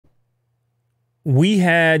we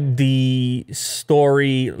had the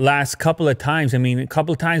story last couple of times. I mean, a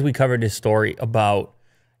couple of times we covered this story about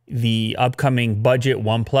the upcoming budget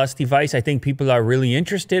OnePlus device. I think people are really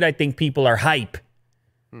interested. I think people are hype.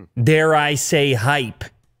 Dare I say hype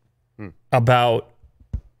about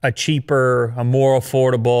a cheaper, a more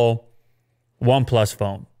affordable OnePlus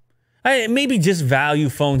phone. Maybe just value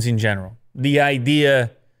phones in general. The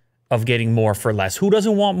idea of getting more for less. Who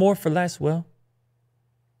doesn't want more for less? Well,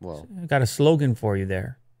 I got a slogan for you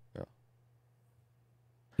there. Yeah.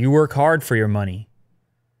 You work hard for your money,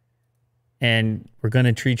 and we're going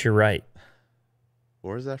to treat you right.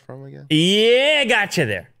 Where is that from again? Yeah, I got you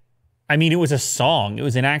there. I mean, it was a song. It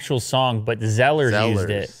was an actual song, but Zellers used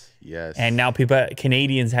it. Yes. And now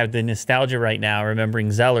Canadians have the nostalgia right now, remembering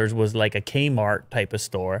Zellers was like a Kmart type of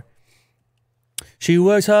store. She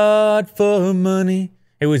works hard for money.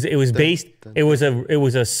 It was based. It was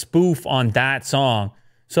a spoof on that song.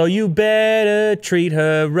 So you better treat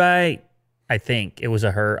her right. I think it was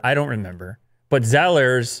a her. I don't remember. But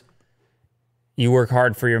Zellers, you work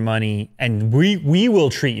hard for your money, and we will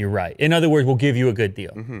treat you right. In other words, we'll give you a good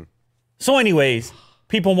deal. So anyways,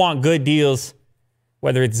 people want good deals,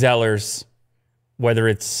 whether it's Zellers, whether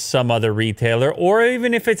it's some other retailer, or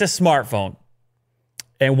even if it's a smartphone.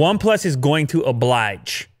 And OnePlus is going to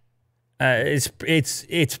oblige.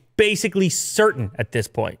 It's basically certain at this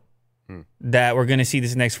point that we're going to see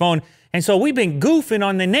this next phone. And so we've been goofing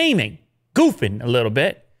on the naming, goofing a little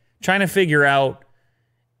bit, trying to figure out,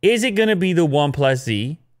 is it going to be the OnePlus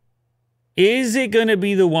Z? Is it going to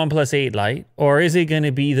be the OnePlus 8 Lite? Or is it going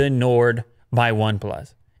to be the Nord by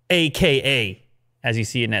OnePlus? AKA, as you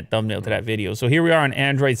see in that thumbnail to that video. So here we are on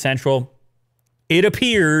Android Central. It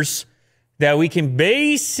appears that we can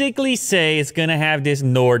basically say it's going to have this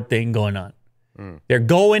Nord thing going on. They're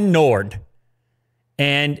going Nord.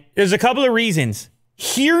 And there's a couple of reasons.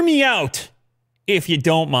 Hear me out if you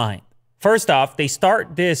don't mind. First off, they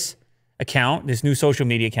start this account, this new social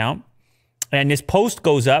media account, and this post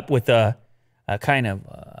goes up with a kind of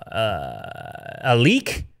a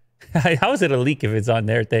leak. How is it a leak if it's on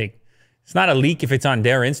their thing? It's not a leak if it's on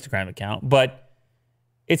their Instagram account, but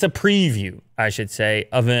it's a preview, I should say,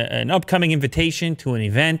 of an upcoming invitation to an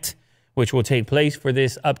event which will take place for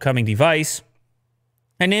this upcoming device.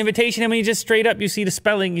 And the invitation, I mean, just straight up, you see the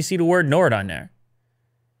spelling, you see the word Nord on there.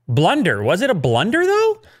 Blunder. Was it a blunder,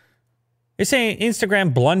 though? They're saying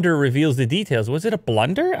Instagram blunder reveals the details. Was it a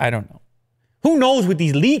blunder? I don't know. Who knows with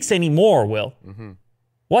these leaks anymore, Will?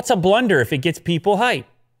 What's a blunder if it gets people hyped?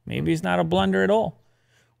 Maybe it's not a blunder at all.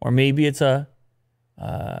 Or maybe it's a...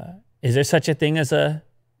 is there such a thing as a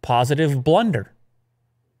positive blunder?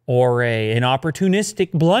 Or an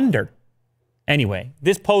opportunistic blunder? Anyway,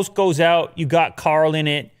 this post goes out. You got Carl in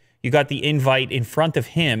it. You got the invite in front of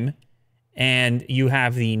him. And you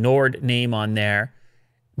have the Nord name on there.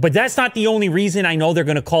 But that's not the only reason I know they're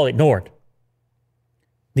going to call it Nord.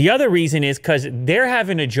 The other reason is because they're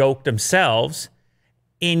having a joke themselves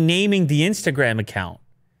in naming the Instagram account.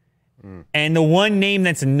 And the one name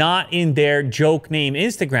that's not in their joke name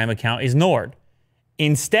Instagram account is Nord.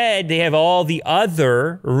 Instead, they have all the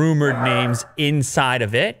other rumored names inside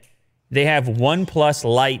of it. They have OnePlus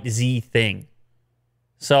Lite Z thing.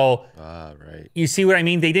 So, you see what I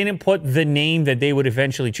mean? They didn't put the name that they would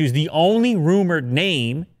eventually choose. The only rumored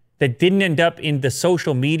name that didn't end up in the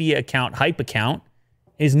social media account, hype account,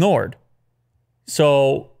 is Nord.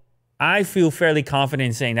 So, I feel fairly confident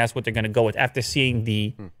in saying that's what they're going to go with after seeing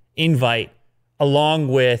the invite along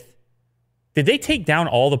with... Did they take down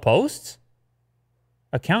all the posts?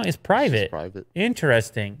 Account is private. It's private.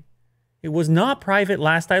 Interesting. It was not private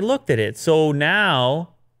last I looked at it. So now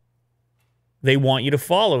they want you to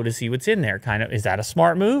follow to see what's in there. Kind of, is that a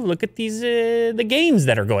smart move? Look at these the games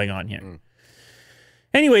that are going on here.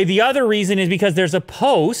 Anyway, the other reason is because there's a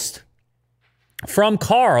post from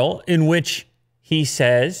Carl in which he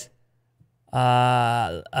says,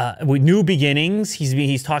 with new beginnings,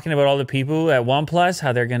 he's talking about all the people at OnePlus,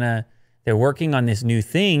 how they're working on this new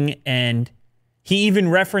thing, and he even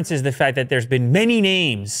references the fact that there's been many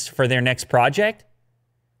names for their next project.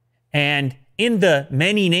 And in the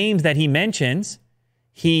many names that he mentions,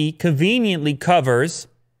 he conveniently covers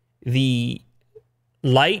the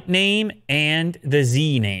Lite name and the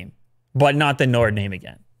Z name, but not the Nord name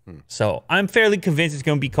again. So I'm fairly convinced it's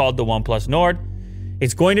going to be called the OnePlus Nord.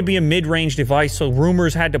 It's going to be a mid-range device, so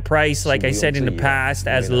rumors had the price, like I said in the past,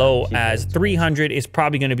 as low as $300. It's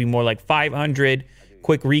probably going to be more like $500.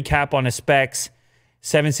 Quick recap on the specs.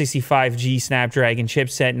 765G Snapdragon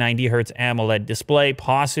chipset, 90 Hz AMOLED display,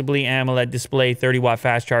 possibly AMOLED display, 30-watt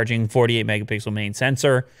fast charging, 48-megapixel main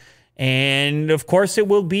sensor. And, of course, it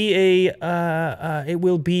will be a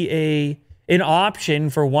an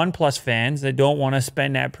option for OnePlus fans that don't want to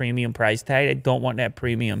spend that premium price tag, that don't want that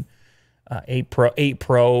premium 8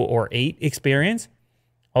 Pro or 8 experience.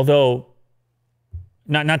 Although,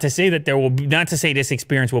 not to say that not to say this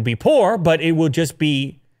experience will be poor, but it will just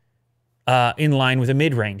be in line with a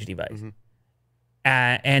mid-range device.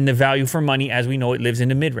 And the value for money, as we know, it lives in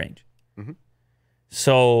the mid-range.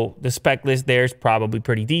 So the spec list there is probably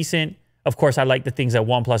pretty decent. Of course, I like the things that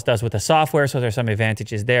OnePlus does with the software, so there's some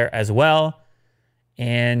advantages there as well.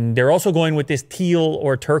 And they're also going with this teal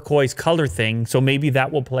or turquoise color thing, so maybe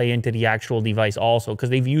that will play into the actual device also, because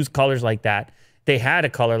they've used colors like that. They had a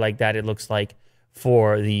color like that, it looks like,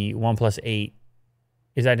 for the OnePlus 8.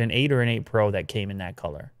 Is that an 8 or an 8 Pro that came in that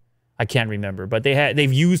color? I can't remember, but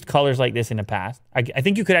they've used colors like this in the past. I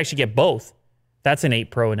think you could actually get both. That's an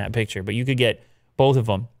 8 Pro in that picture, but you could get both of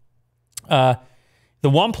them. The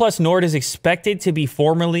OnePlus Nord is expected to be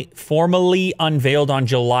formally unveiled on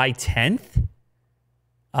July 10th.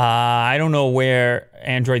 I don't know where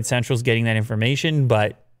Android Central is getting that information,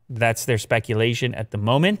 but that's their speculation at the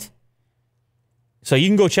moment. So you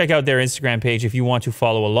can go check out their Instagram page if you want to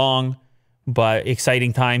follow along. But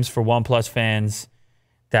exciting times for OnePlus fans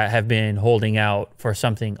that have been holding out for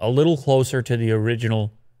something a little closer to the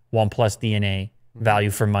original OnePlus DNA value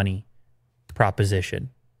for money proposition.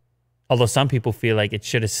 Although some people feel like it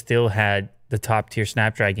should have still had the top tier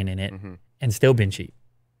Snapdragon in it and still been cheap.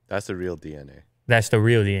 That's the real DNA. That's the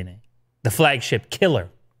real DNA. The flagship killer.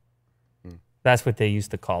 That's what they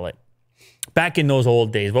used to call it. Back in those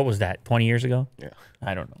old days. What was that? 20 years ago? Yeah.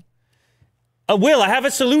 I don't know. Will, I have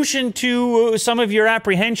a solution to some of your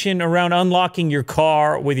apprehension around unlocking your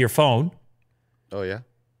car with your phone. Oh, yeah?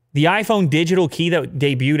 The iPhone digital key that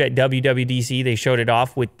debuted at WWDC, they showed it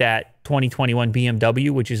off with that 2021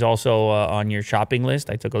 BMW, which is also on your shopping list.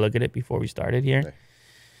 I took a look at it before we started here. Okay.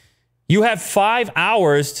 You have 5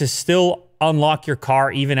 hours to still unlock your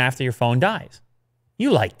car even after your phone dies.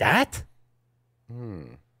 You like that?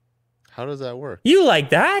 How does that work? You like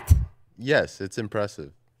that? Yes, it's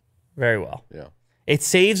impressive. Very well. Yeah. It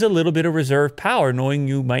saves a little bit of reserve power knowing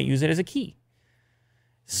you might use it as a key.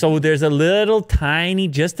 So there's a little tiny,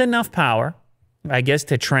 just enough power, I guess,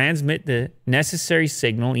 to transmit the necessary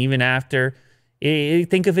signal even after.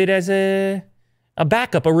 Think of it as a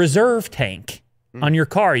backup, a reserve tank on your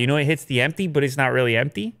car. You know, it hits the empty, but it's not really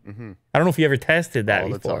empty. I don't know if you ever tested that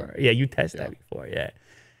before. Yeah, you tested that before, yeah.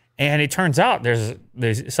 And it turns out there's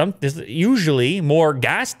usually more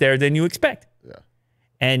gas there than you expect. Yeah.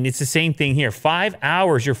 And it's the same thing here. 5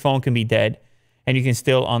 hours, your phone can be dead, and you can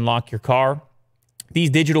still unlock your car.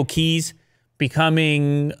 These digital keys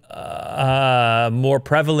becoming more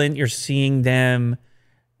prevalent. You're seeing them.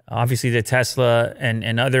 Obviously, the Tesla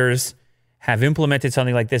and others have implemented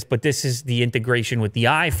something like this, but this is the integration with the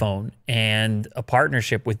iPhone and a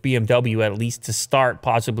partnership with BMW, at least to start,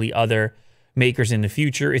 possibly other makers in the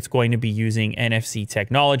future. It's going to be using NFC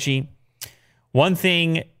technology. One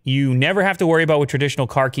thing you never have to worry about with traditional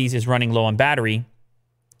car keys is running low on battery.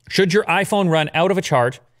 Should your iPhone run out of a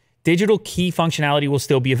charge, digital key functionality will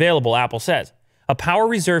still be available, Apple says. A power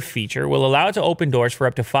reserve feature will allow it to open doors for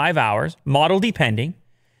up to 5 hours, model depending,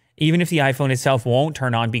 even if the iPhone itself won't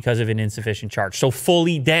turn on because of an insufficient charge. So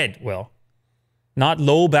fully dead, Will. Not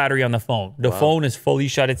low battery on the phone. The phone is fully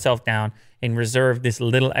shut itself down and reserved this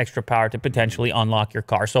little extra power to potentially unlock your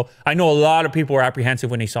car. So I know a lot of people were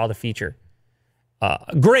apprehensive when they saw the feature.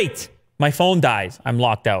 Great. My phone dies. I'm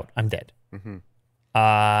locked out. I'm dead.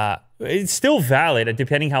 It's still valid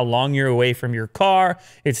depending how long you're away from your car.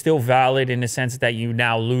 It's still valid in the sense that you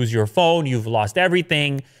now lose your phone. You've lost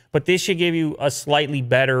everything. But this should give you a slightly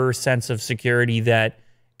better sense of security that,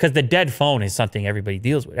 because the dead phone is something everybody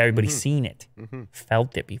deals with. Everybody's seen it,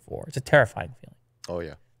 felt it before. It's a terrifying feeling. Oh,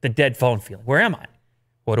 yeah. The dead phone feeling. Where am I?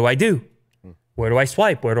 What do I do? Where do I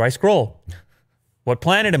swipe? Where do I scroll? What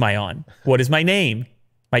planet am I on? What is my name?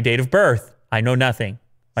 My date of birth? I know nothing.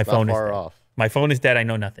 My phone is dead. My phone is dead. I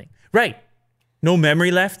know nothing. Right. No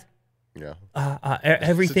memory left. Yeah.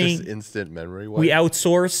 Everything. Just instant memory wipe. We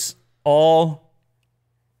outsource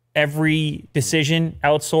every decision,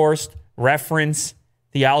 outsourced, reference,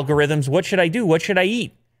 the algorithms. What should I do? What should I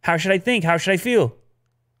eat? How should I think? How should I feel?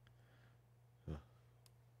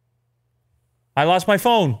 I lost my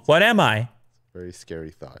phone. What am I? Very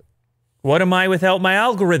scary thought. What am I without my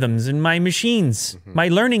algorithms and my machines, my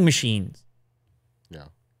learning machines? Yeah.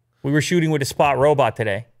 We were shooting with a Spot robot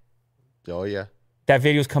today. Oh, yeah. That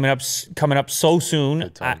video's coming up so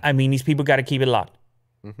soon. I mean, these people got to keep it locked.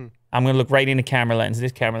 I'm going to look right in the camera lens,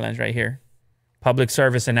 this camera lens right here. Public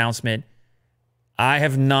service announcement. I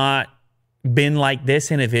have not been like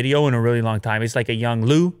this in a video in a really long time. It's like a young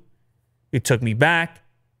Lou. It took me back.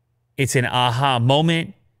 It's an aha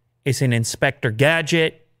moment. It's an Inspector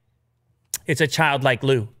Gadget. It's a child like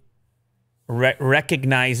Lou.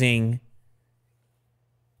 Recognizing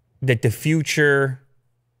that the future,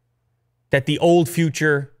 that the old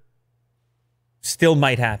future still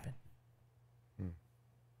might happen.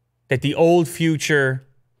 That the old future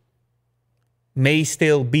may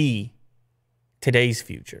still be today's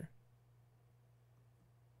future.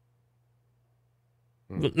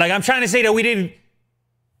 Like, I'm trying to say that we didn't...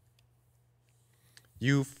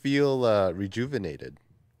 You feel rejuvenated.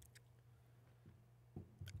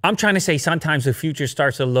 I'm trying to say sometimes the future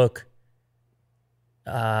starts to look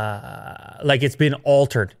like it's been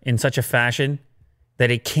altered in such a fashion that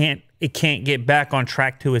it can't get back on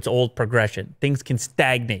track to its old progression. Things can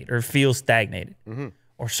stagnate or feel stagnated,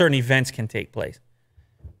 or certain events can take place.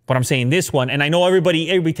 But I'm saying this one, and I know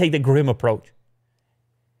everybody take the grim approach.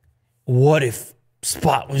 What if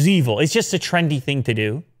Spot was evil? It's just a trendy thing to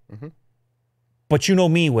do. But you know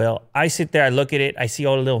me, Will. I sit there, I look at it, I see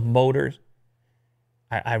all the little motors.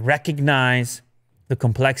 I recognize the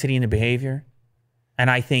complexity in the behavior,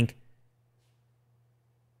 and I think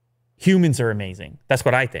humans are amazing. That's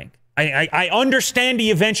what I think. I understand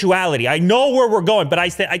the eventuality. I know where we're going, but I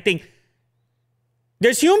think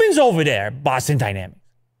there's humans over there, Boston Dynamics.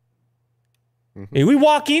 If we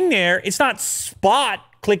walk in there, it's not Spot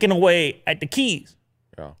clicking away at the keys.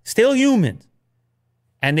 Yeah. Still humans.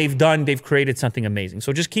 And they've created something amazing.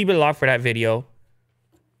 So just keep it locked for that video.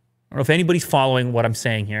 I don't know if anybody's following what I'm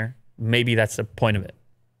saying here. Maybe that's the point of it.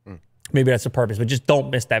 Maybe that's the purpose, but just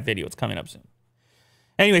don't miss that video. It's coming up soon.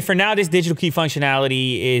 Anyway, for now, this digital key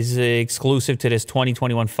functionality is exclusive to this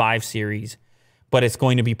 2021 5 series, but it's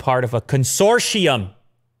going to be part of a consortium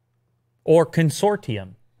or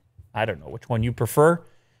consortium. I don't know which one you prefer,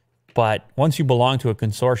 but once you belong to a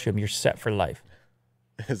consortium, you're set for life.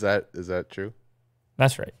 Is that true?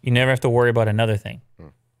 That's right. You never have to worry about another thing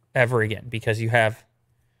ever again because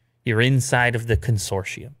you're inside of the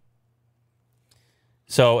consortium.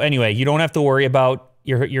 So anyway, you don't have to worry about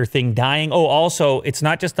your thing dying. Oh, also, it's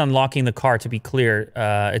not just unlocking the car, to be clear.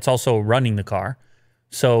 It's also running the car.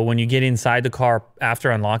 So when you get inside the car after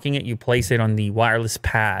unlocking it, you place it on the wireless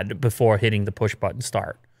pad before hitting the push button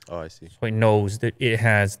start. Oh, I see. So it knows that it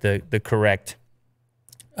has the correct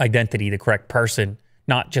identity, the correct person,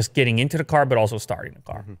 not just getting into the car, but also starting the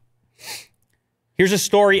car. Here's a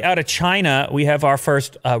story out of China. We have our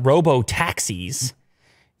first robo-taxis.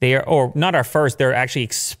 They are, or not our first, they're actually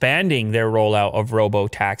expanding their rollout of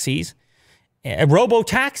robo-taxis. A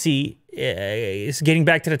robo-taxi is getting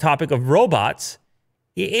back to the topic of robots.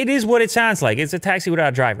 It is what it sounds like. It's a taxi without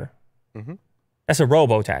a driver. That's a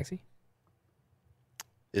robo-taxi.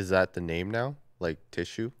 Is that the name now? Like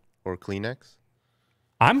tissue or Kleenex?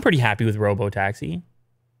 I'm pretty happy with robo-taxi.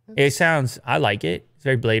 It sounds, I like it. It's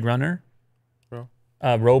very Blade Runner.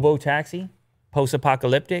 Robo-taxi,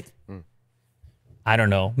 post-apocalyptic. I don't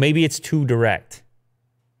know. Maybe it's too direct.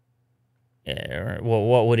 Well,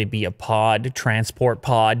 what would it be? A pod, transport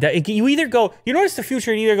pod? You either go, you notice the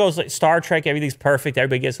future, it either goes like Star Trek, everything's perfect,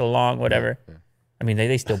 everybody gets along, whatever. I mean,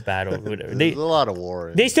 they still battle. Whatever. There's a lot of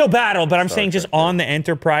war. They still battle, but I'm saying just on the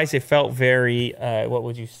Enterprise, it felt very, what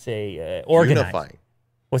would you say, organized. Unifying.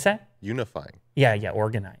 What's that? Unifying. Yeah,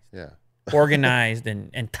 organized. Yeah. Organized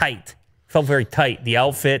and tight. Felt very tight. The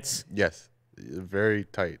outfits. Yes. Very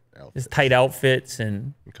tight outfits. Just tight outfits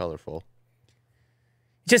and colorful.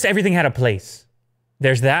 Just everything had a place.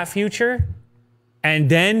 There's that future, and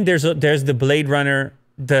then there's the Blade Runner,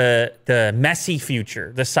 the messy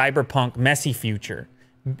future, the cyberpunk messy future,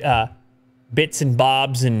 bits and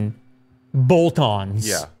bobs and bolt-ons.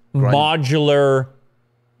 Yeah. Modular,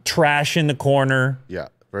 trash in the corner. Yeah.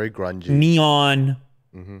 Very grungy. Neon.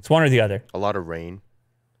 It's one or the other. A lot of rain.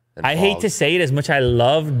 I hate to say it, as much I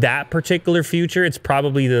love that particular future, it's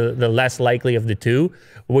probably the less likely of the two.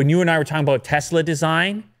 When you and I were talking about Tesla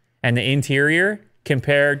design and the interior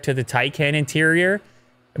compared to the Taycan interior,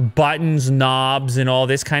 buttons, knobs, and all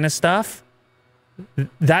this kind of stuff,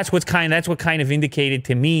 that's what kind of indicated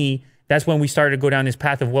to me. That's when we started to go down this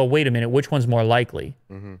path of, well, wait a minute, which one's more likely?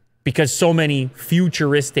 Because so many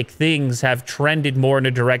futuristic things have trended more in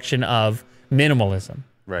the direction of minimalism.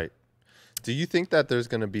 Right. Do you think that there's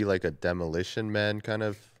going to be like a Demolition Man kind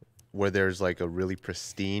of, where there's like a really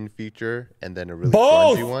pristine future and then a really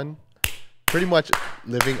grungy one? Pretty much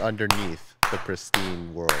living underneath the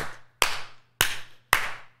pristine world.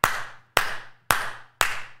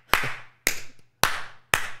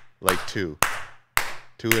 Like two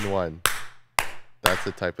in one. That's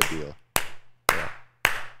the type of deal. Yeah.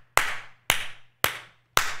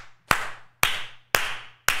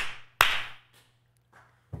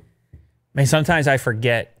 Man, sometimes I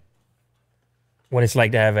forget what it's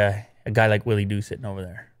like to have a guy like Willie Doo sitting over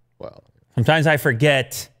there. Well, Sometimes I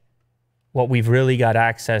forget what we've really got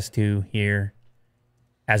access to here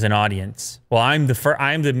as an audience. Well, I'm the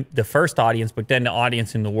first audience, but then the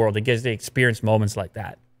audience in the world that gets to experience moments like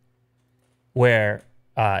that, where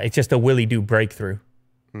it's just a Willie Doo breakthrough.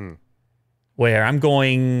 Where I'm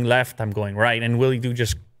going left, I'm going right, and Willie Doo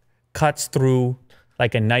just cuts through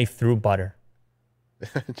like a knife through butter.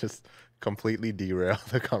 just completely derail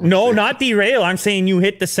the conversation. No, not derail. I'm saying you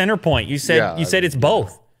hit the center point. You said it's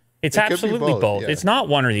both. It's absolutely both. Yeah. It's not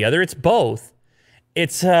one or the other. It's both.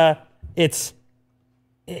 It's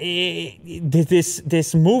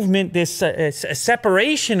this movement, this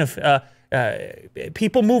separation of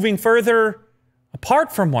people moving further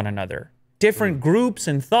apart from one another, different groups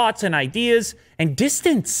and thoughts and ideas and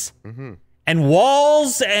distance and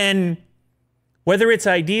walls, and whether it's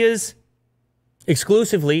ideas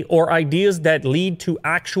exclusively or ideas that lead to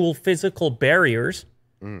actual physical barriers,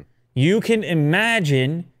 you can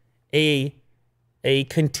imagine a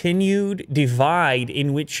continued divide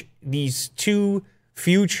in which these two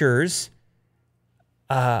futures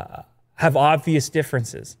have obvious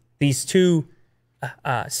differences. These two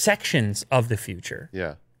sections of the future.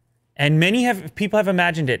 Yeah. And people have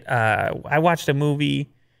imagined it. I watched a movie,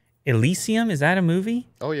 Elysium. Is that a movie?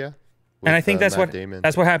 Oh yeah. And I think that's what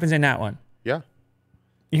happens in that one. Yeah.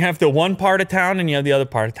 You have the one part of town and you have the other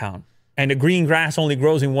part of town. And the green grass only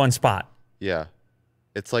grows in one spot. Yeah.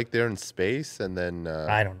 It's like they're in space, and then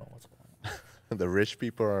I don't know what's going on. the rich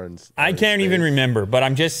people are in I can't even remember, but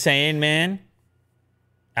I'm just saying, man,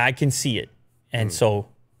 I can see it. And so,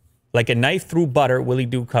 like a knife through butter, Willie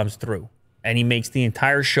Doo comes through. And he makes the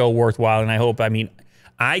entire show worthwhile. And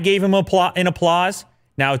I gave him an applause.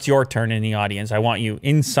 Now it's your turn in the audience. I want you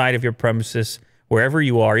inside of your premises, wherever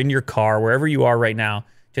you are, in your car, wherever you are right now,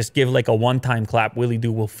 just give like a one-time clap. Willie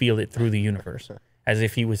Doo will feel it through the universe, as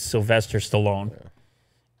if he was Sylvester Stallone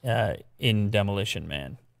in Demolition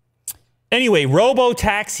Man. Anyway,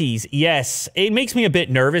 robo-taxis. Yes, it makes me a bit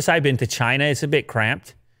nervous. I've been to China. It's a bit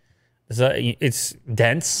cramped. It's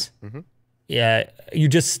dense. Yeah,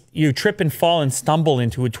 you trip and fall and stumble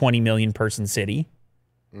into a 20 million person city.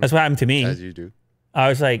 That's what happened to me. As you do. I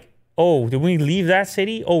was like, oh, did we leave that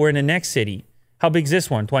city? Oh, we're in the next city. How big's this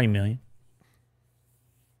one? 20 million.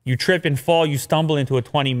 You trip and fall, you stumble into a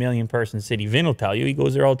 20 million person city. Vin will tell you, he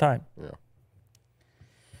goes there all the time. Yeah.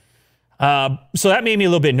 So that made me a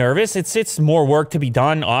little bit nervous. It's more work to be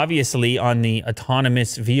done, obviously, on the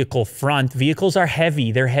autonomous vehicle front. Vehicles are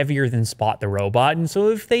heavy. They're heavier than Spot the Robot. And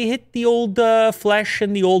so if they hit the old flesh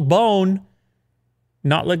and the old bone,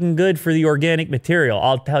 not looking good for the organic material,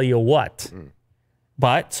 I'll tell you what.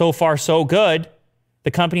 But so far, so good. The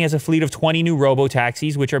company has a fleet of 20 new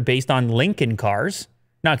robo-taxis, which are based on Lincoln cars.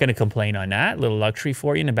 Not going to complain on that. A little luxury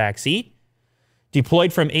for you in the back seat.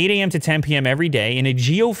 Deployed from 8 a.m. to 10 p.m. every day in a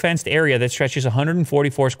geo-fenced area that stretches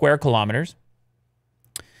 144 square kilometers.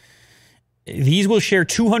 These will share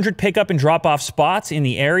 200 pickup and drop-off spots in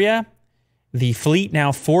the area. The fleet,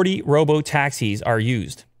 now 40 robo-taxis, are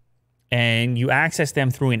used. And you access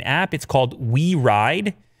them through an app. It's called We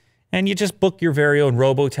Ride. And you just book your very own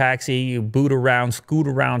robo-taxi. You boot around, scoot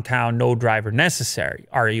around town, no driver necessary.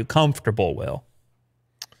 Are you comfortable, Will?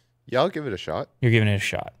 Yeah, I'll give it a shot. You're giving it a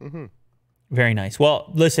shot. Very nice. Well,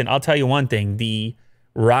 listen, I'll tell you one thing. The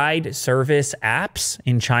ride service apps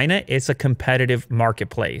in China, it's a competitive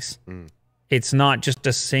marketplace. It's not just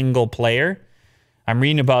a single player. I'm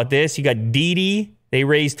reading about this. You got Didi. They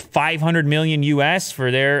raised 500 million US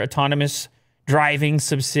for their autonomous driving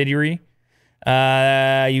subsidiary.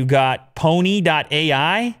 You got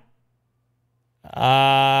Pony.ai.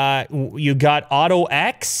 You got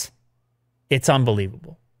AutoX. It's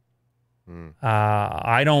unbelievable.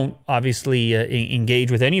 I don't obviously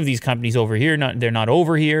engage with any of these companies over here. They're not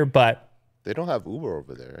over here, but they don't have Uber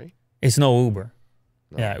over there, right? It's no Uber.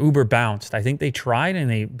 No. Yeah, Uber bounced. I think they tried and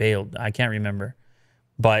they bailed. I can't remember,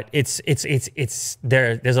 but it's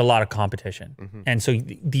there's a lot of competition, and so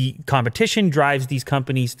the competition drives these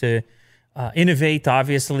companies to innovate,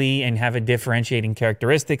 obviously, and have a differentiating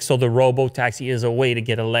characteristic. So the robo-taxi is a way to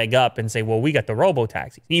get a leg up and say, well, we got the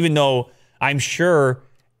robo-taxi, even though I'm sure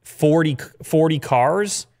 40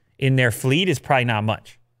 cars in their fleet is probably not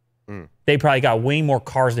much. They probably got way more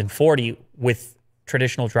cars than 40 with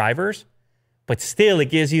traditional drivers, but still it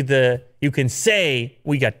gives you you can say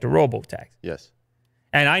we got the robo-taxi. Yes.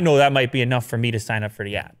 And I know that might be enough for me to sign up for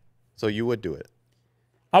the app. So you would do it?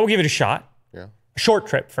 I will give it a shot. Yeah. A short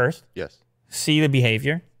trip first. Yes. See the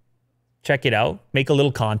behavior. Check it out. Make a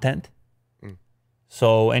little content.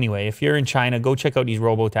 So anyway, if you're in China, go check out these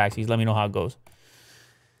robo-taxis. Let me know how it goes.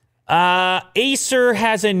 Acer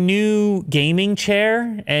has a new gaming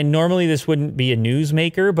chair, and normally this wouldn't be a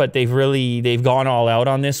newsmaker, but they've gone all out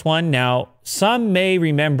on this one. Now, some may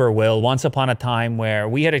remember, Will, once upon a time where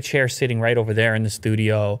we had a chair sitting right over there in the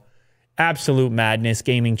studio. Absolute madness,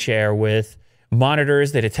 gaming chair with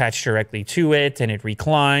monitors that attach directly to it, and it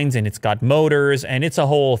reclines, and it's got motors, and it's a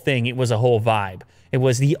whole thing. It was a whole vibe. It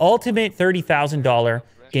was the ultimate $30,000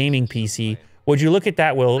 gaming PC. Would you look at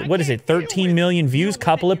that, Will? What is it? 13 million views.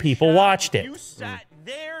 Couple of people watched it.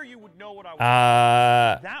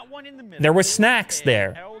 There were snacks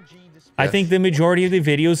there. I think the majority of the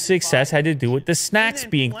video's success had to do with the snacks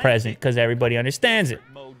being present because everybody understands it.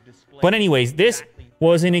 But anyways, this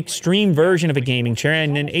was an extreme version of a gaming chair,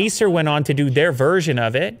 and then Acer went on to do their version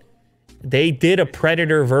of it. They did a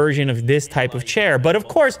Predator version of this type of chair. But of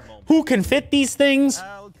course, who can fit these things?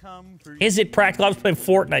 Is it practical? I was playing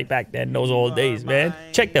Fortnite back then, those old days, man.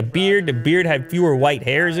 Check the beard. The beard had fewer white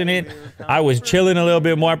hairs in it. I was chilling a little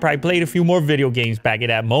bit more. I probably played a few more video games back at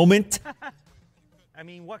that moment. I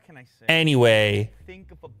mean, what can I say? Anyway,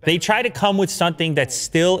 they try to come with something that's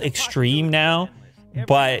still extreme now,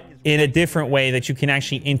 but in a different way that you can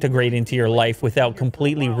actually integrate into your life without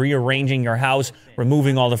completely rearranging your house,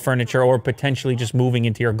 removing all the furniture, or potentially just moving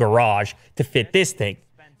into your garage to fit this thing.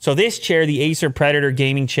 So this chair, the Acer Predator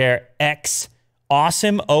Gaming Chair X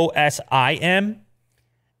Awesome OSIM,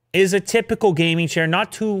 is a typical gaming chair,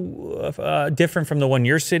 not too different from the one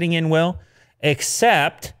you're sitting in, Will,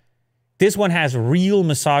 except this one has real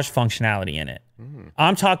massage functionality in it.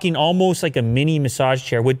 I'm talking almost like a mini massage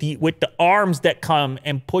chair with the arms that come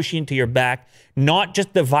and push into your back, not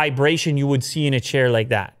just the vibration you would see in a chair like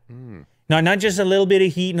that. Now, not just a little bit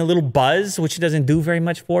of heat and a little buzz, which doesn't do very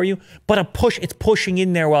much for you, but a push. It's pushing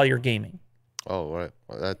in there while you're gaming. Oh, right.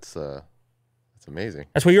 Well, that's amazing.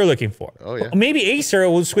 That's what you're looking for. Oh, yeah. Maybe Acer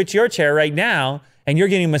will switch your chair right now, and you're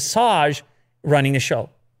getting a massage running the show.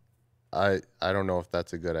 I don't know if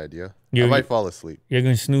that's a good idea. I might fall asleep. You're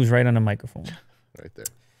going to snooze right on the microphone. Right there.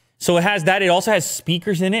 So it has that. It also has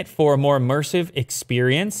speakers in it for a more immersive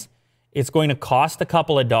experience. It's going to cost a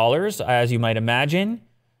couple of dollars, as you might imagine.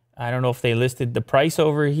 I don't know if they listed the price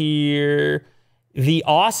over here. The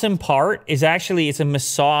awesome part is actually it's a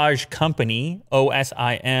massage company,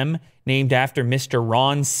 OSIM, named after Mr.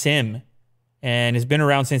 Ron Sim, and has been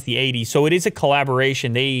around since the 80s. So it is a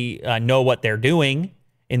collaboration. They know what they're doing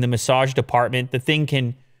in the massage department. The thing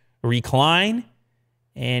can recline,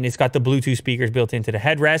 and it's got the Bluetooth speakers built into the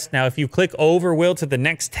headrest. Now, if you click over, Will, to the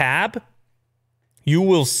next tab, you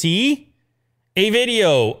will see a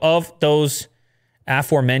video of those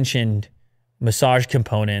aforementioned massage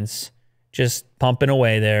components just pumping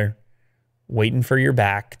away there, waiting for your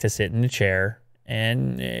back to sit in the chair.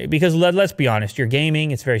 And because let's be honest, you're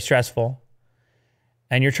gaming, it's very stressful,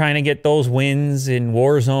 and you're trying to get those wins in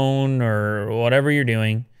Warzone or whatever you're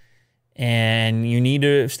doing, and you need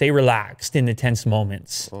to stay relaxed in the tense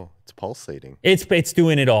moments. Oh, it's pulsating. It's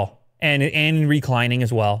doing it all, and reclining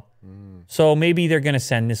as well. So maybe they're going to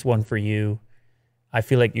send this one for you. I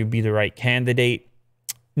feel like you'd be the right candidate.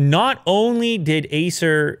 Not only did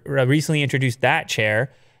Acer recently introduce that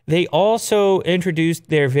chair, they also introduced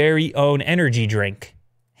their very own energy drink.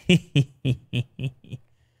 What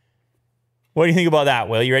do you think about that,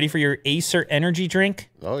 Will? You ready for your Acer energy drink?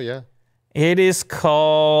 Oh, yeah. It is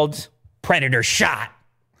called Predator Shot.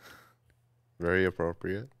 Very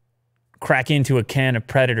appropriate. Crack into a can of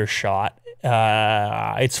Predator Shot.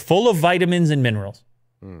 It's full of vitamins and minerals.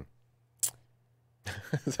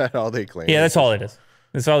 Is that all they claim? Yeah, that's all it is.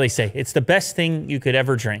 That's all they say. It's the best thing you could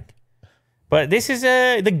ever drink. But this is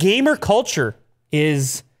the gamer culture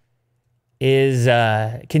continues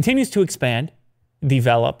to expand,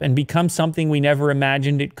 develop, and become something we never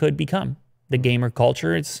imagined it could become. The gamer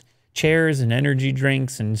culture, it's chairs and energy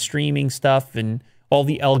drinks and streaming stuff, and all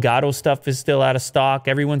the Elgato stuff is still out of stock.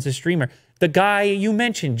 Everyone's a streamer. The guy you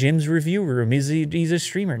mentioned, Jim's Review Room, he's a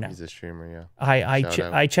streamer now. He's a streamer, yeah.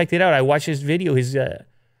 I checked it out. I watched his video, his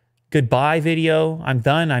goodbye video. I'm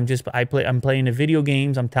done. I'm playing the video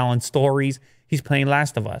games. I'm telling stories. He's playing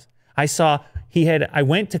Last of Us. I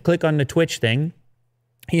went to click on the Twitch thing.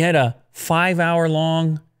 He had a 5-hour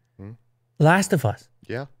long Last of Us.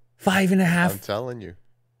 Yeah. 5.5. I'm telling you.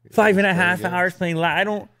 5.5 hours playing.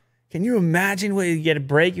 Can you imagine when you get a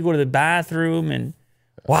break, you go to the bathroom, and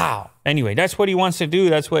wow. Anyway, that's what he wants to do.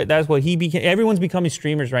 That's what he became. Everyone's becoming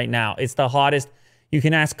streamers right now. It's the hottest. You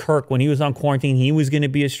can ask Kirk when he was on quarantine, he was going to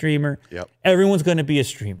be a streamer. Yep. Everyone's going to be a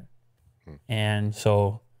streamer. And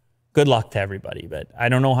so good luck to everybody. But I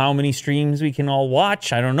don't know how many streams we can all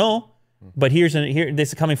watch. I don't know. But this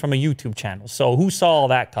is coming from a YouTube channel. So who saw all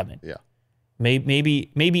that coming? Yeah.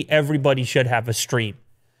 Maybe everybody should have a stream.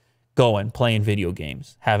 going, playing video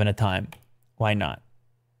games, having a time. Why not?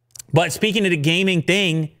 But speaking of the gaming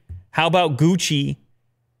thing, how about Gucci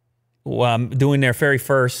doing their very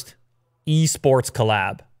first esports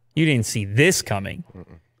collab? You didn't see this coming.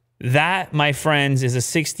 That, my friends, is a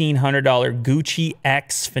 $1,600 Gucci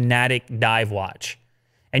X Fanatic dive watch.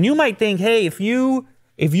 And you might think, hey, if you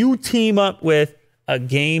team up with a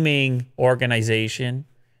gaming organization,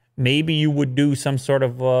 maybe you would do some sort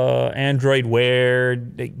of Android Wear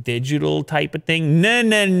digital type of thing.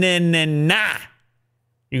 Nah.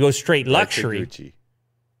 You go straight luxury. Gucci.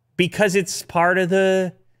 Because it's part of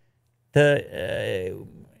the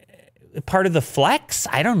flex.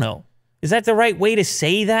 I don't know. Is that the right way to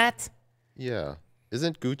say that? Yeah.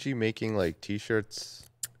 Isn't Gucci making like T-shirts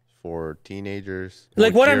for teenagers?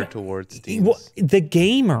 Like what geared towards teens? The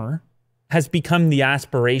gamer has become the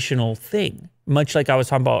aspirational thing, much like I was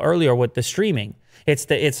talking about earlier with the streaming. It's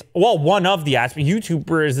one of the aspects.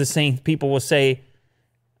 YouTuber is the same. People will say,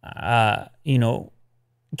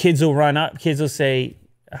 kids will say,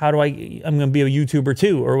 how do I'm going to be a YouTuber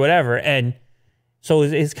too, or whatever. And so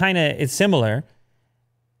it's similar.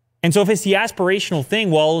 And so if it's the aspirational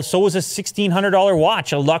thing, well, so is a $1,600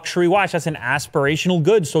 watch, a luxury watch. That's an aspirational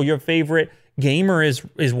good. So your favorite gamer is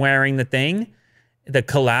wearing the thing, the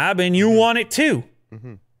collab, and you want it too.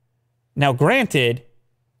 Mm-hmm. Now, granted,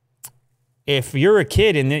 if you're a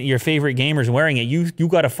kid and your favorite gamer's wearing it, you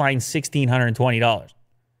got to find $1,620.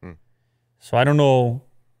 So I don't know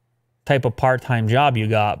type of part-time job you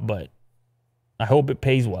got, but I hope it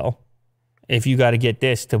pays well if you got to get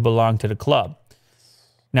this to belong to the club.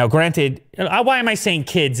 Now, granted, why am I saying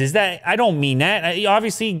kids? Is that I don't mean that.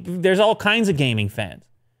 Obviously, there's all kinds of gaming fans,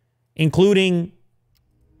 including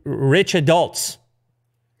rich adults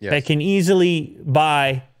that can easily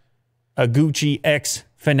buy a Gucci X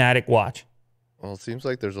Fanatic watch. Well, it seems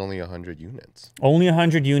like there's only 100 units. Only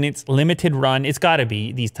 100 units, limited run. It's got to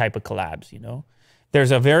be these type of collabs, you know.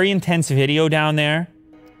 There's a very intense video down there.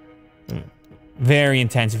 Very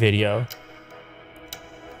intense video.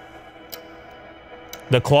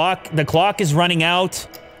 The clock is running out.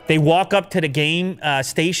 They walk up to the game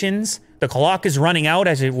stations. The clock is running out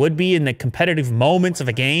as it would be in the competitive moments of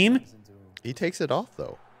a game. He takes it off,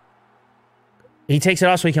 though. He takes it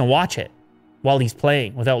off so he can watch it while he's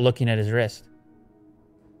playing without looking at his wrist.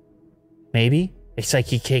 Maybe? It's like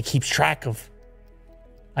he keeps track of...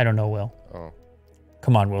 I don't know, Will. Oh.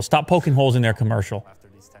 Come on, Will. Stop poking holes in their commercial.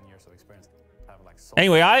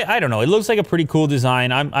 Anyway, I don't know. It looks like a pretty cool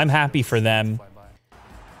design. I'm happy for them.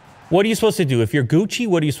 What are you supposed to do? If you're Gucci,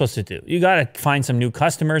 what are you supposed to do? You got to find some new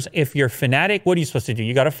customers. If you're Fanatic, what are you supposed to do?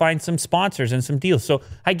 You got to find some sponsors and some deals. So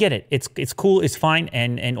I get it. It's cool. It's fine.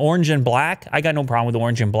 And orange and black, I got no problem with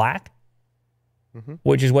orange and black,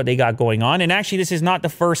 which is what they got going on. And actually, this is not the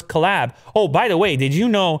first collab. Oh, by the way, did you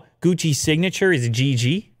know Gucci's signature is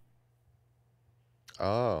GG?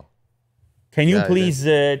 Oh. Can you please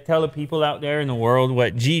tell the people out there in the world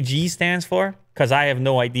what GG stands for? Because I have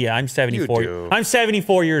no idea. I'm 74. You do. I'm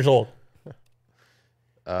 74 years old.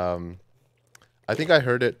 I think I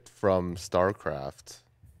heard it from StarCraft,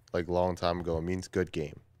 like a long time ago. It means good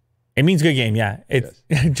game. It means good game, yeah.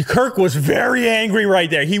 Kirk was very angry right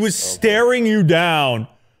there. He was staring you down.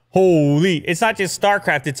 Holy. It's not just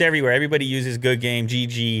StarCraft. It's everywhere. Everybody uses good game,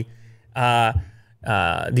 GG.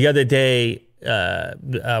 The other day,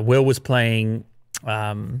 Will was playing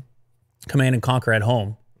Command & Conquer at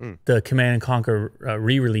home. The Command & Conquer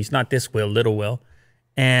re-release, not this Will, little Will.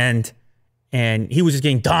 And he was just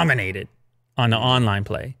getting dominated on the online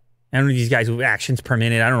play. I don't know these guys with actions per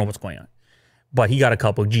minute. I don't know what's going on. But he got a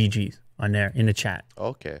couple of GGs on there in the chat.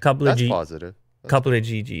 Okay. That's positive. Couple of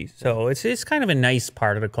GGs. So it's kind of a nice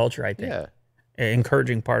part of the culture, I think. Yeah. An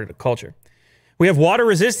encouraging part of the culture. We have water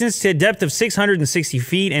resistance to a depth of 660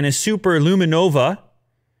 feet and a super luminova,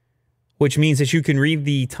 which means that you can read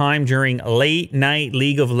the time during late night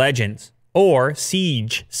League of Legends or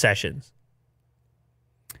Siege sessions.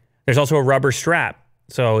 There's also a rubber strap,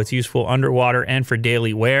 so it's useful underwater and for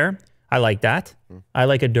daily wear. I like that. I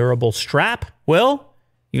like a durable strap. Will,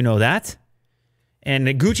 you know that. And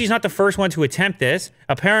Gucci's not the first one to attempt this.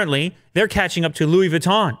 Apparently, they're catching up to Louis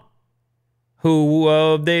Vuitton,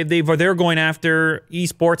 who they're going after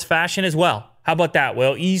esports fashion as well. How about that,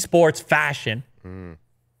 Will? Esports fashion.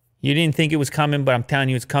 You didn't think it was coming, but I'm telling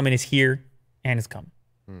you, it's coming. It's here, and it's coming.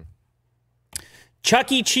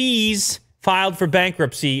 Chuck E. Cheese filed for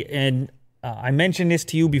bankruptcy, and I mentioned this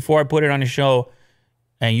to you before I put it on the show,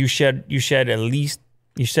 and you shed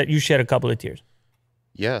a couple of tears.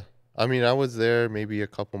 Yeah, I mean, I was there maybe a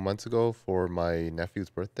couple months ago for my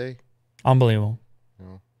nephew's birthday. Unbelievable.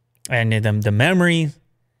 And the memories,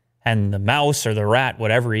 and the mouse or the rat,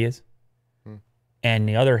 whatever he is, and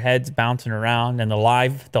the other heads bouncing around, and the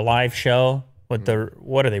live show with the,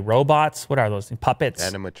 what are they, robots? What are those things? Puppets?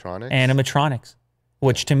 Animatronics? Animatronics,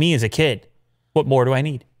 which to me as a kid, what more do I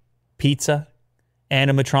need? Pizza,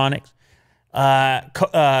 animatronics.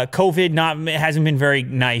 COVID hasn't been very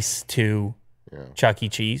nice to Chuck E.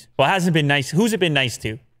 Cheese. Well, it hasn't been nice. Who's it been nice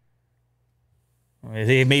to?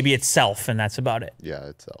 Maybe itself, and that's about it. Yeah,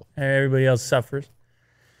 itself. Everybody else suffers.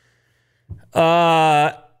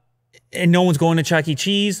 And no one's going to Chuck E.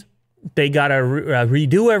 Cheese. They got to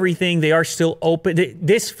redo everything. They are still open.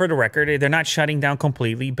 This, for the record, they're not shutting down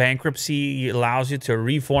completely. Bankruptcy allows you to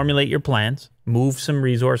reformulate your plans, move some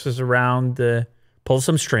resources around, pull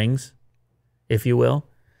some strings, if you will.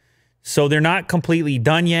 So they're not completely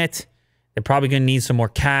done yet. They're probably going to need some more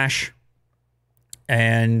cash.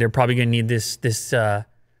 And they're probably going to need this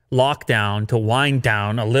lockdown to wind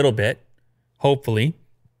down a little bit. Hopefully,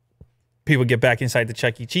 people get back inside the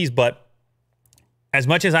Chuck E. Cheese. But as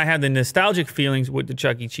much as I have the nostalgic feelings with the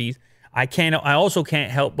Chuck E. Cheese, I also can't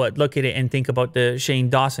help but look at it and think about the Shane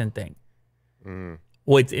Dawson thing.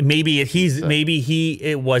 Maybe his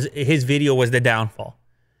video was the downfall.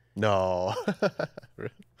 No.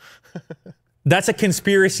 That's a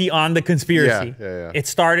conspiracy on the conspiracy. Yeah. It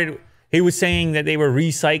started, he was saying that they were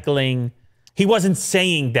recycling. He wasn't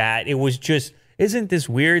saying that. It was just, isn't this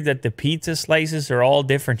weird that the pizza slices are all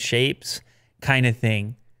different shapes kind of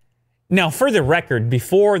thing? Now, for the record,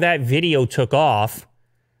 before that video took off,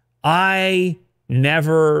 I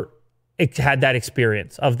never had that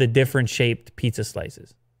experience of the different shaped pizza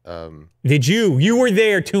slices. Did you? You were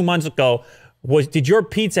there 2 months ago. Did your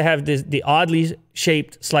pizza have the oddly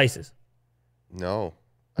shaped slices? No.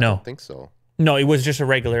 No. I don't think so. No, it was just a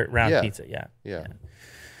regular round pizza. Yeah.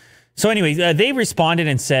 So anyway, they responded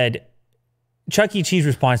and said, Chuck E. Cheese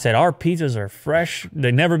responded and said, our pizzas are fresh.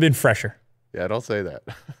 They've never been fresher. Yeah, don't say that.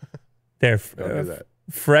 They're Don't do that.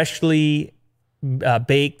 freshly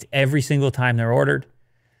baked every single time they're ordered.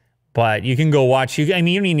 But you can go watch. You don't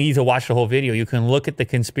even need to watch the whole video. You can look at the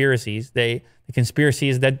conspiracies. The conspiracy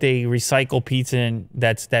is that they recycle pizza and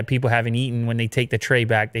that people haven't eaten. When they take the tray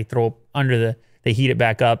back, they throw it under they heat it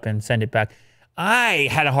back up and send it back. I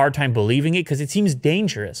had a hard time believing it because it seems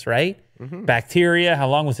dangerous, right? Bacteria, how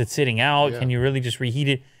long was it sitting out? Can you really just reheat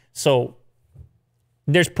it? So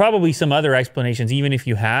there's probably some other explanations, even if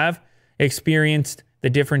you have experienced the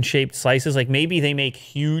different shaped slices. Like maybe they make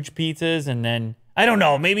huge pizzas and then, I don't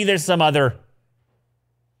know, maybe there's some other.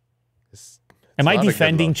 Am I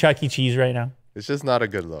defending Chuck E. Cheese right now? It's just not a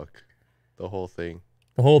good look. The whole thing.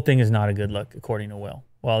 The whole thing is not a good look, according to Will.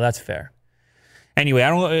 Well, that's fair. Anyway,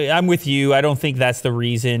 I'm with you. I don't think that's the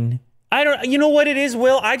reason. You know what it is,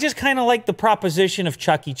 Will? I just kind of like the proposition of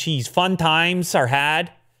Chuck E. Cheese. Fun times are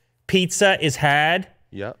had. Pizza is had.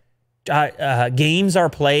 Yep. Games are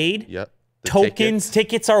played. Yep.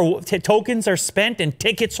 Tickets are spent and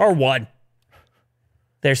tickets are won.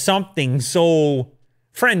 There's something so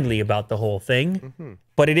friendly about the whole thing.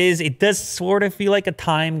 But it does sort of feel like a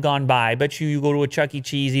time gone by. I bet you go to a Chuck E.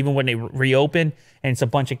 Cheese, even when they reopen, and it's a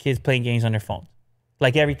bunch of kids playing games on their phones.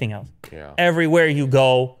 Like everything else. Yeah. Everywhere you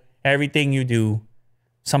go, everything you do,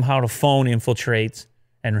 somehow the phone infiltrates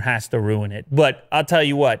and has to ruin it. But I'll tell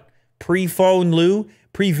you what, pre-phone Lou,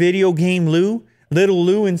 pre-video game Lou, little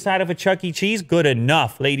Lou inside of a Chuck E. Cheese, good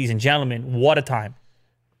enough, ladies and gentlemen. What a time.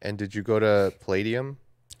 And did you go to Palladium?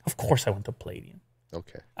 Of course I went to Palladium.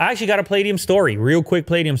 Okay. I actually got a Palladium story, real quick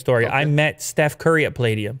Palladium story. Okay. I met Steph Curry at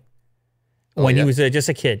Palladium when he was just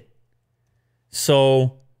a kid.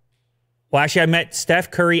 So, well, actually I met Steph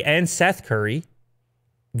Curry and Seth Curry.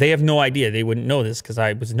 They have no idea. They wouldn't know this because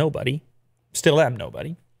I was nobody. Still am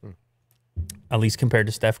nobody. At least compared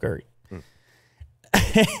to Steph Curry.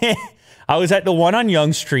 I was at the one on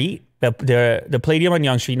Yonge Street, the Palladium on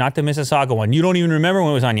Yonge Street, not the Mississauga one. You don't even remember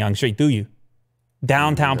when it was on Yonge Street, do you?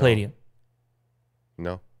 Downtown Palladium.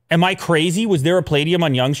 No. Am I crazy? Was there a Palladium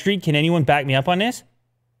on Yonge Street? Can anyone back me up on this?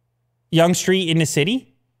 Yonge Street in the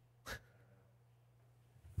city?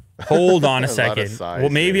 Hold on a second. Well,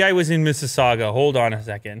 maybe I was in Mississauga. Hold on a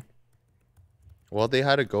second. Well, they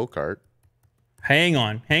had a go-kart. Hang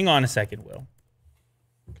on a second, Will.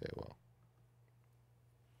 Okay, well.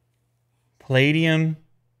 Palladium.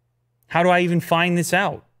 How do I even find this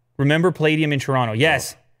out? Remember Palladium in Toronto?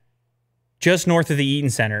 Yes. Just north of the Eaton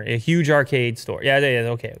Center. A huge arcade store. Yeah,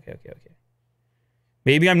 okay.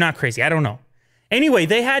 Maybe I'm not crazy. I don't know. Anyway,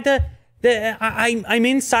 they had to... I'm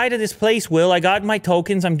inside of this place, Will. I got my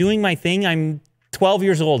tokens. I'm doing my thing. I'm 12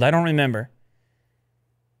 years old. I don't remember.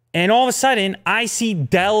 And all of a sudden, I see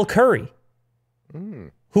Del Curry,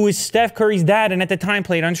 who is Steph Curry's dad and at the time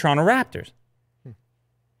played on Toronto Raptors.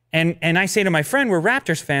 And I say to my friend, we're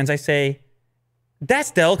Raptors fans, I say,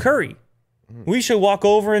 that's Del Curry. We should walk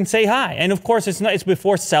over and say hi. And of course, it's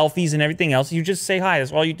before selfies and everything else. You just say hi.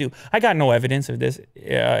 That's all you do. I got no evidence of this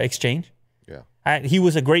exchange. Yeah. He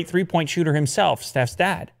was a great three-point shooter himself, Steph's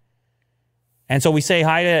dad. And so we say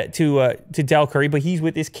hi to Del Curry, but he's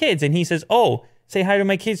with his kids. And he says, oh, say hi to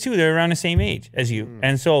my kids too. They're around the same age as you.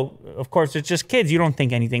 And so, of course, it's just kids. You don't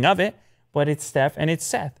think anything of it. But it's Steph and it's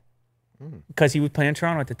Seth. Because he was playing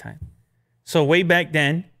Toronto at the time. So way back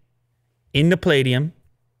then, in the Palladium,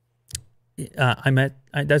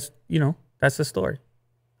 that's the story.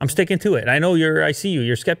 I'm sticking to it. I know I see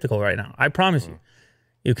you're skeptical right now. I promise you.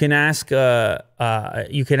 You can ask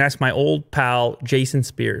my old pal Jason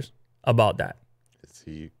Spears about that. Is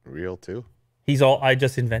he real too? I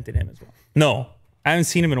just invented him as well. No, I haven't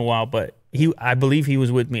seen him in a while, but I believe he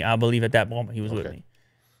was with me. I believe at that moment he was with me.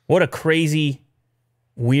 What a crazy,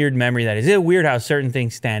 weird memory that is. Is it weird how certain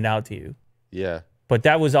things stand out to you? Yeah. But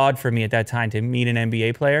that was odd for me at that time to meet an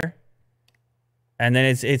NBA player. And then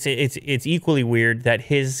it's equally weird that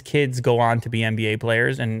his kids go on to be NBA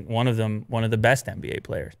players, and one of them, one of the best NBA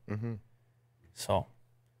players. So,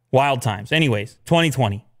 wild times. Anyways,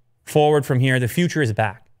 2020, forward from here. The future is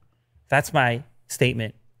back. That's my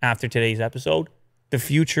statement after today's episode. The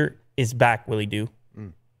future is back, Willie Doo.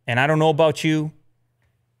 And I don't know about you,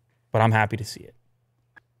 but I'm happy to see it.